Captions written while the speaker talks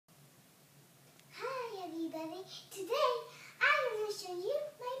everybody. Today I'm going to show you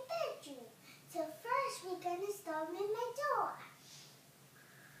my bedroom. So first we're going to start with my door.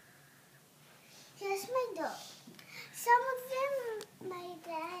 Here's my door. Some of them my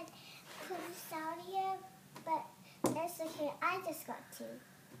dad put this out here, but it's okay. I just got two.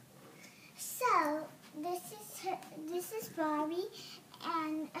 So this is Barbie,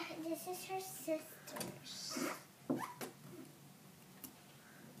 and this is her sisters.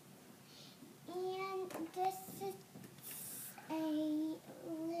 And this is a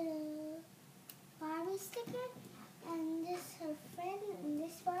little Barbie sticker, and this is her friend, and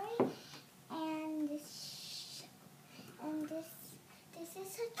this Barbie, and this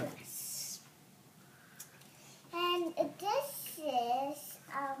is her dress. And this is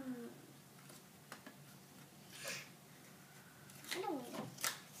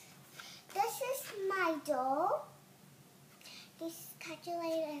this is my doll. This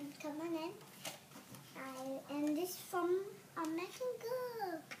calculator, and come on in. And this from American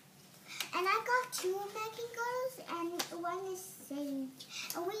Girl. And I got two American Girls, and one is Sage.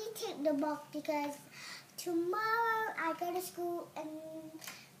 And we take the box because tomorrow I go to school, and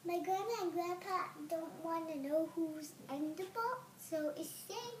my grandma and grandpa don't want to know who's in the box, so it's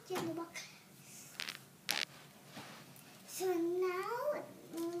Sage in the box. So now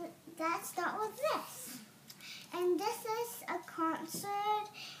let's start with this. And this is a concert,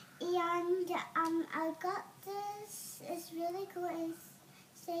 and I got this. It's really cool. It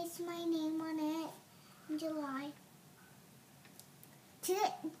says my name on it in July.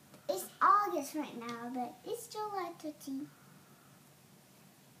 Today it's August right now, but it's July 13th.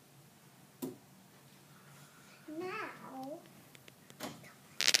 Now,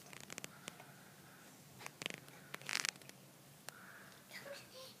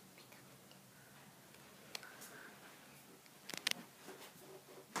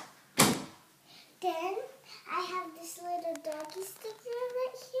 then I have this little doggy sticker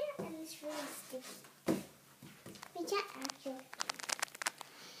right here, and it's really sticky. We can't actually.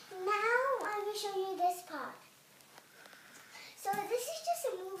 Now I'm going to show you this part. So this is just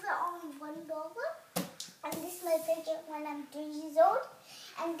a movie on one dollar, and this is my picture when I'm 3 years old.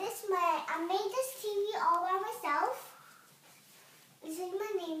 And I made this TV all by myself. This is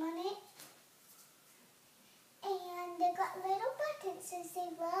my name on it. And they got little buttons that say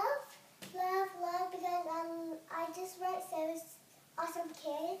love, love, love, because I just wrote Sarah's Awesome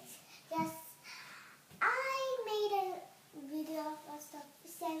Kids. Yes, I made a video of stuff,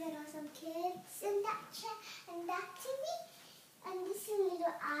 7 Awesome Kids in that chat, and that TV, and this is a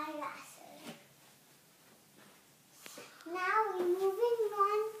little eyelashes. Now we're moving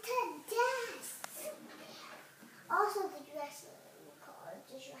on to this. Also the dresser, we call it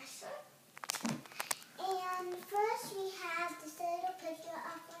the dresser. And first we have this little picture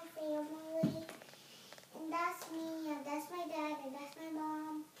of my family. And that's me, and that's my dad, and that's my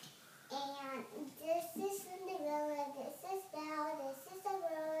mom. And this is Cinderella, this is Belle, this is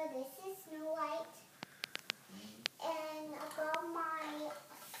Aurora, this is Snow White. And I've got all my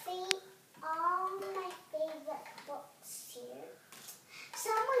favorite books here.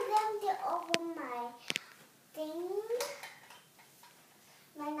 Some of them, they're over my thing,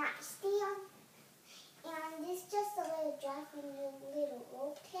 my nightstand. And this is just a little dress with a little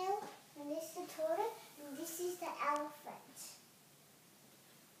rope tail. And this is the turtle, and this is the elephant.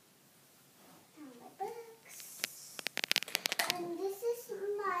 And my books. And this is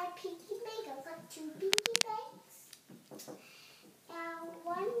my piggy bank. I've got 2 piggy banks. And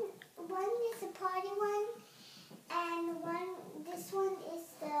one is a party one, and this one is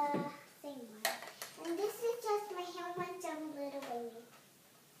the thing one. And this is just my hand when I'm a little baby.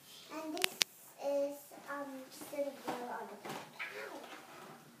 And this is just a little girl on the back.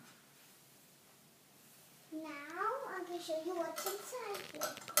 Now I'm going to show you what's inside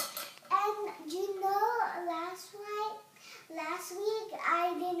here. And you know, last week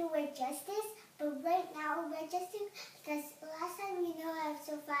I didn't wear just this, but right now I wear just this because last time you know I was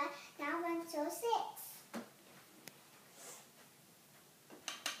so 5, now I'm so 6.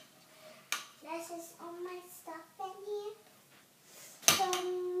 This is all my stuff in here. So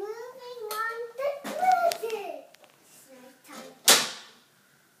moving on to closet.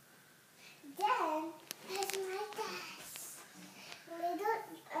 Then there's my desk, little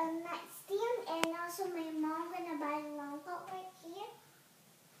nightstand, and also my mom gonna buy a long coat right here.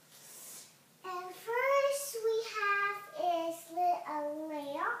 And first we have is a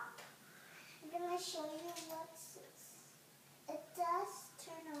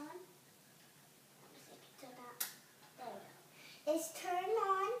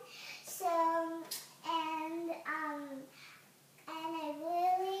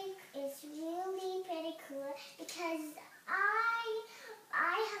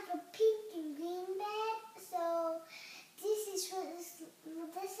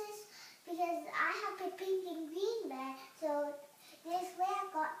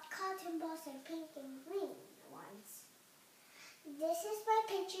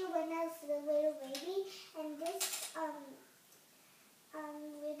picture when I was a little baby, and this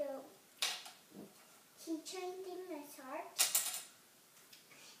little keychain thing, this heart.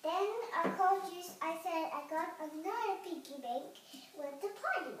 Then I said I got another piggy bank with the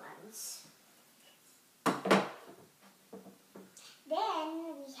party ones. Then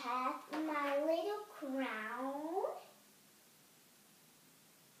we have my little crown.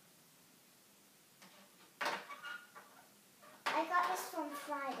 I got this from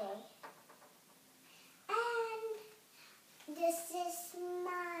Friday. And this is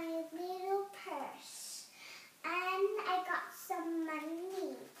my little purse. And I got some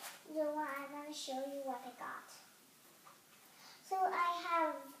money. I'm going to show you what I got. So I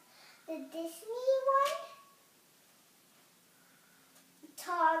have the Disney one,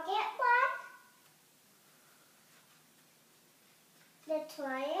 Target one, the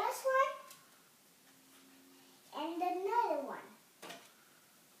Toys one, and another one.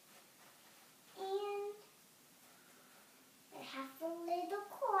 And I have a little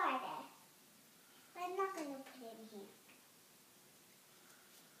quarter. I'm not going to put it in here.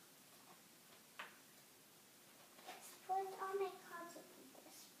 Let's put all my cards in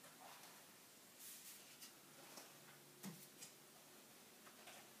this.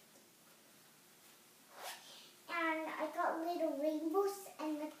 And I got little rainbows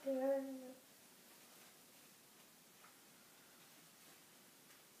and the blue.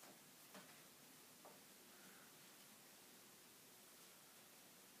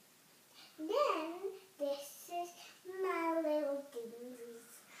 Then this is my little things.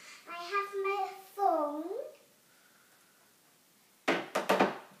 I have my phone,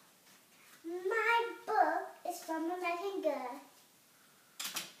 my book is from American Girl.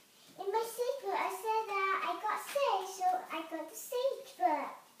 In my secret, I said that I got sick, so I got the Sage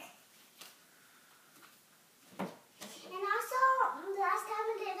book. And also, last time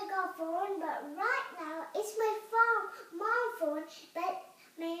I didn't got a phone, but right now it's my phone, mom's phone,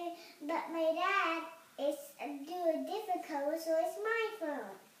 but my dad is do a different color, so it's my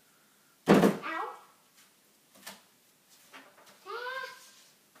phone.